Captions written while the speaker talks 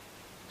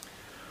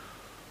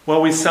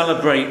Well, we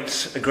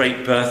celebrate a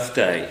great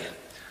birthday,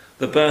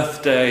 the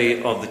birthday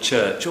of the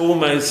church,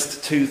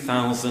 almost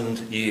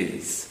 2,000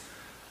 years.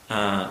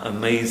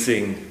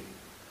 Amazing,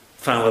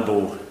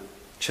 fallible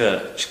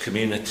church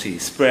community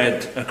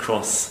spread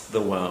across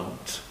the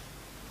world.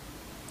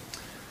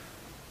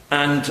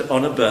 And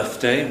on a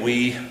birthday,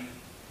 we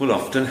will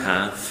often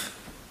have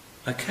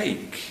a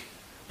cake.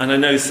 And I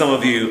know some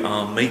of you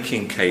are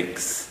making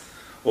cakes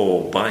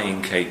or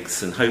buying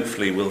cakes, and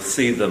hopefully we'll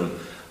see them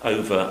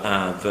over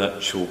our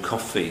virtual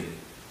coffee.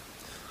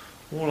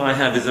 All I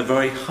have is a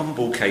very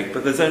humble cake,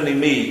 but there's only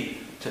me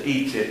to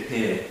eat it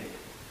here.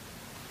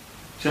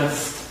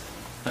 Just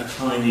a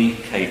tiny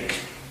cake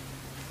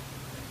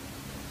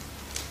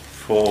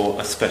for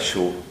a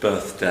special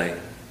birthday.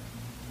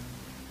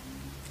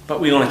 But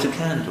we light a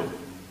candle.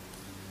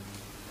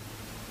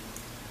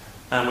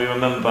 And we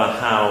remember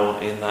how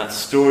in that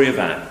story of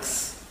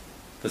Acts,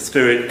 the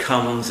Spirit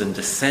comes and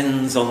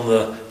descends on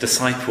the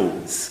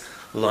disciples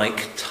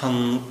like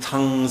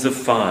tongues of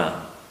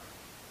fire,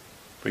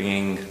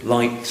 bringing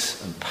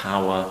light and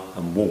power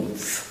and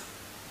warmth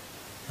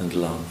and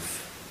love.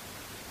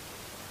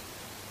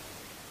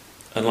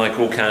 And like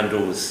all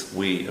candles,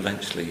 we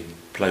eventually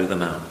blow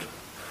them out.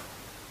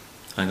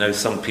 I know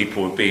some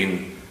people have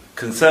been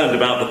concerned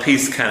about the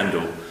peace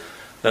candle,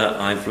 that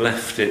I've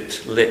left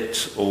it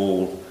lit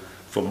all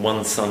from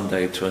one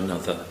Sunday to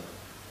another.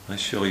 I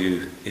assure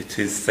you it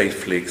is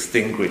safely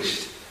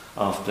extinguished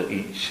after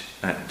each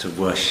act of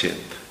worship.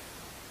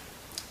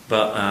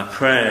 But our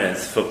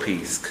prayers for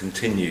peace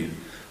continue,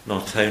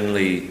 not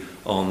only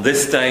on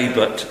this day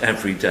but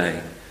every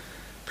day.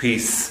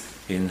 Peace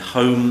in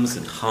homes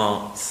and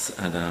hearts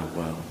and our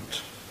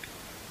world.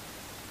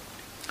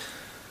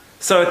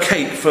 So a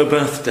cake for a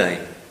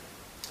birthday,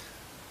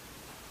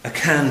 a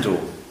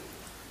candle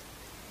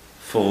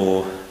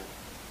for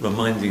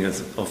reminding us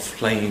of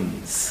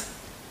flames,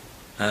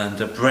 and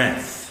a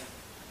breath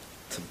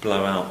to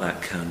blow out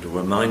that candle,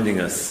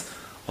 reminding us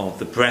of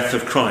the breath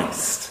of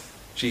Christ.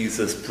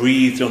 Jesus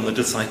breathed on the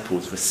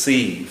disciples,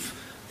 receive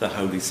the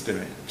Holy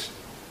Spirit.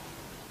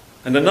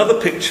 And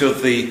another picture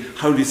of the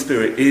Holy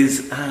Spirit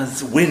is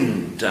as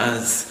wind,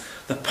 as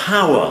the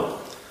power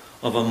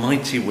of a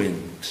mighty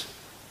wind,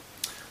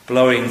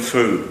 blowing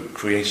through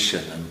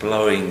creation and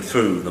blowing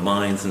through the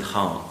minds and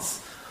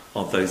hearts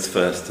of those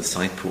first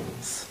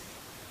disciples.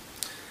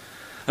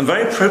 And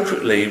very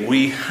appropriately,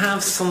 we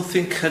have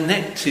something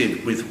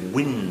connected with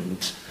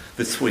wind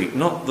this week.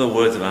 Not the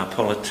words of our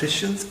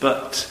politicians,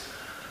 but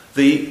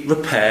the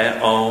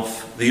repair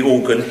of the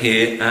organ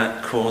here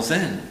at Cawes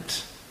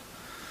End.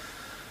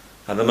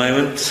 At the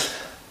moment,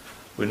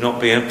 we'll not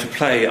be able to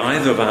play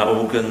either of our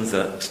organs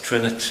at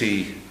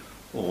Trinity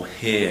or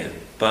here,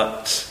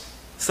 but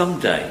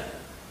someday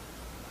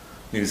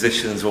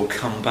musicians will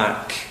come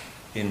back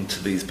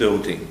into these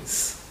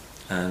buildings,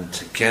 and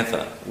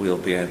together we'll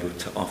be able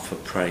to offer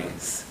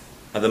praise.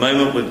 At the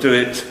moment we'll do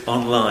it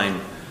online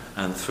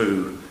and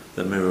through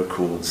the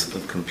miracles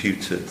of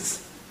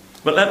computers.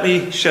 But let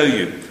me show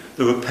you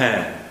the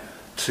repair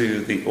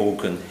to the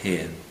organ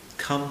here.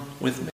 Come with me.